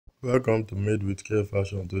Welcome to Made with Care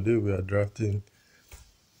Fashion. Today we are drafting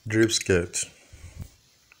draped skirt.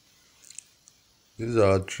 These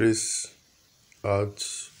are trace out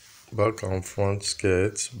back and front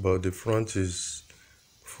skirts, but the front is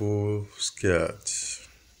full skirt.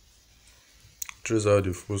 Trace out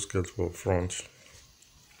the full skirt for front.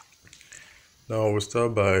 Now we'll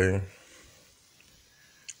start by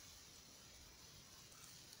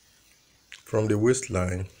from the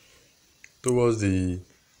waistline towards the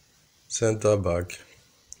center back.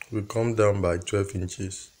 We come down by 12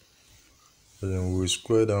 inches. And then we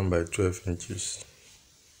square down by 12 inches.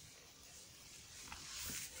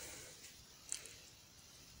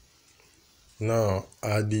 Now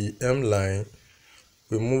at the M line,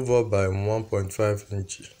 we move up by 1.5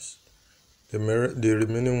 inches. The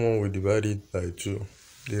remaining one we divide it by 2.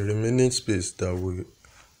 The remaining space that we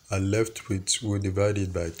are left with, we divide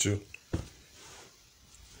it by 2.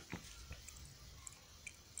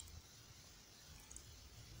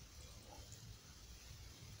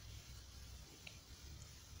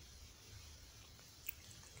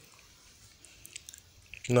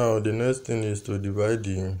 Now the next thing is to divide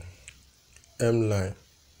the M line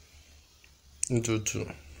into 2.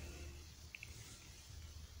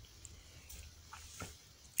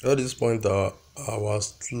 At this point are our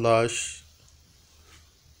slash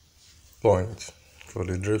point for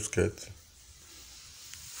the drape skirt.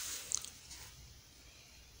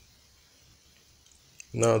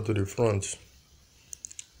 Now to the front.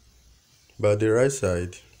 By the right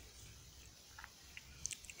side,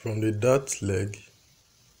 from the dart leg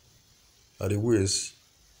at the waist,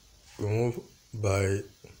 we move by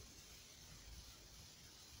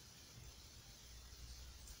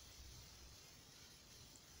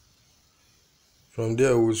from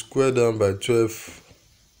there we square down by 12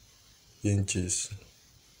 inches.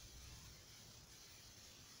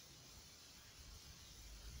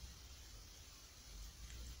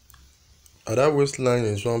 At that waistline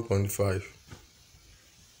is 1.5.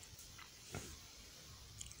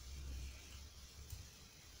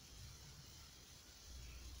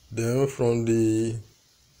 Then from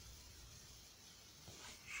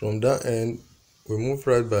that end we move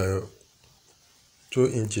right by 2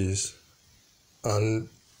 inches, and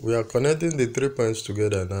we are connecting the 3 points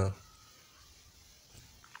together now.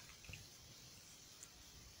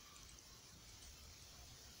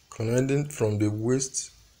 Connecting from the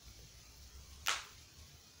waist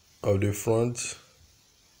of the front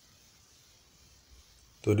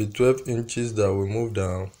to the 12 inches that we move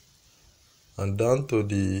down, and down to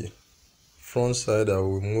the front side that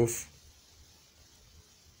we move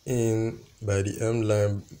in by the M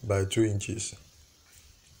line by 2 inches.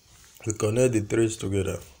 We connect the threads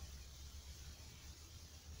together.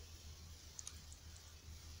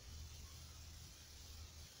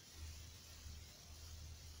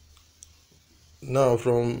 Now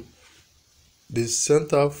from the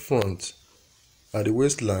center front at the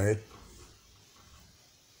waistline,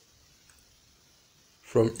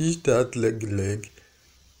 from each dart leg,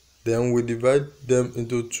 then we divide them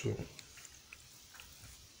into 2,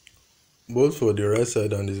 both for the right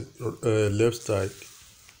side and the left side.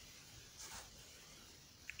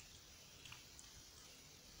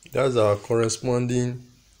 That's our corresponding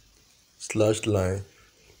slash line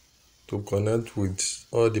to connect with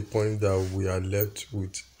all the points that we are left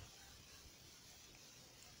with.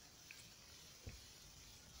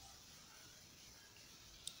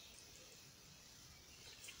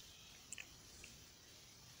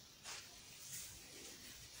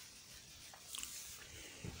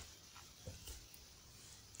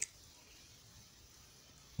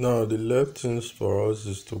 Now the left thing for us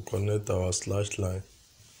is to connect our slash line.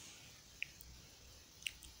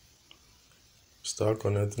 Start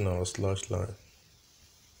connecting our slash line.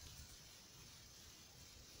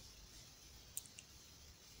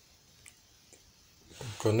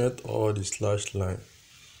 Connect all the slash line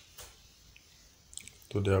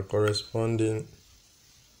to their corresponding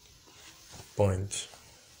point.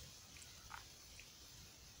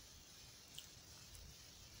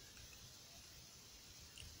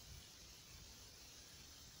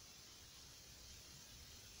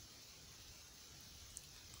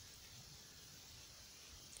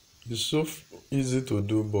 It's so easy to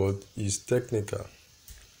do, but it's technical.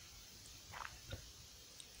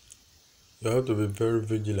 You have to be very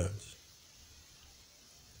vigilant.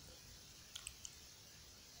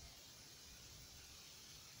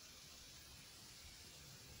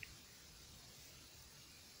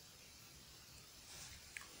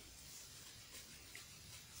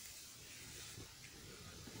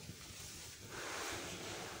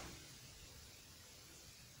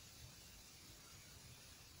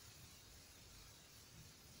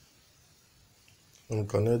 I'm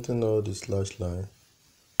connecting all the slash line.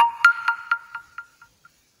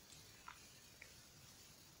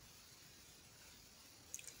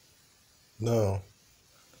 Now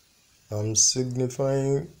I'm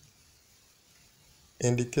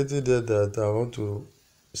indicating there that I want to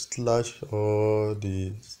slash all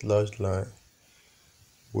the slash line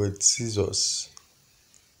with scissors.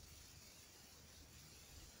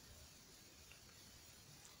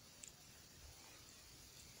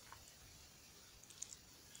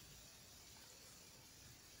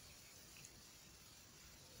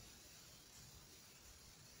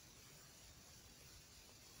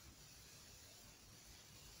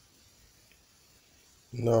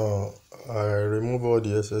 Now I remove all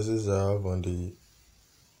the excesses I have on the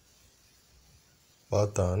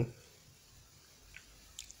pattern.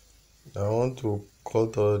 I want to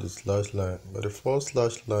cut all the slash line, but the first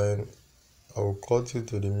slash line I will cut it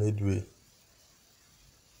to the midway.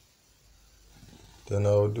 Then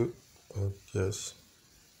I'll do yes.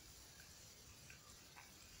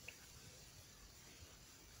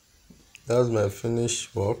 That's my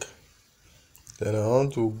finished work. Then I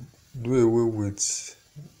want to do away with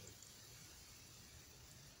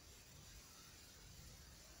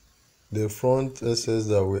the front excess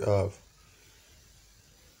that we have.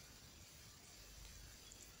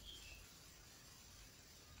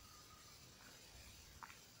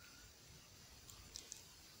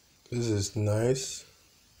 This is nice,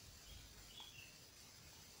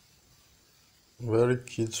 very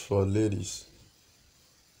cute for ladies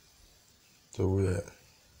to wear.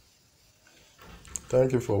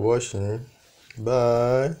 Thank you for watching.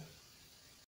 Bye.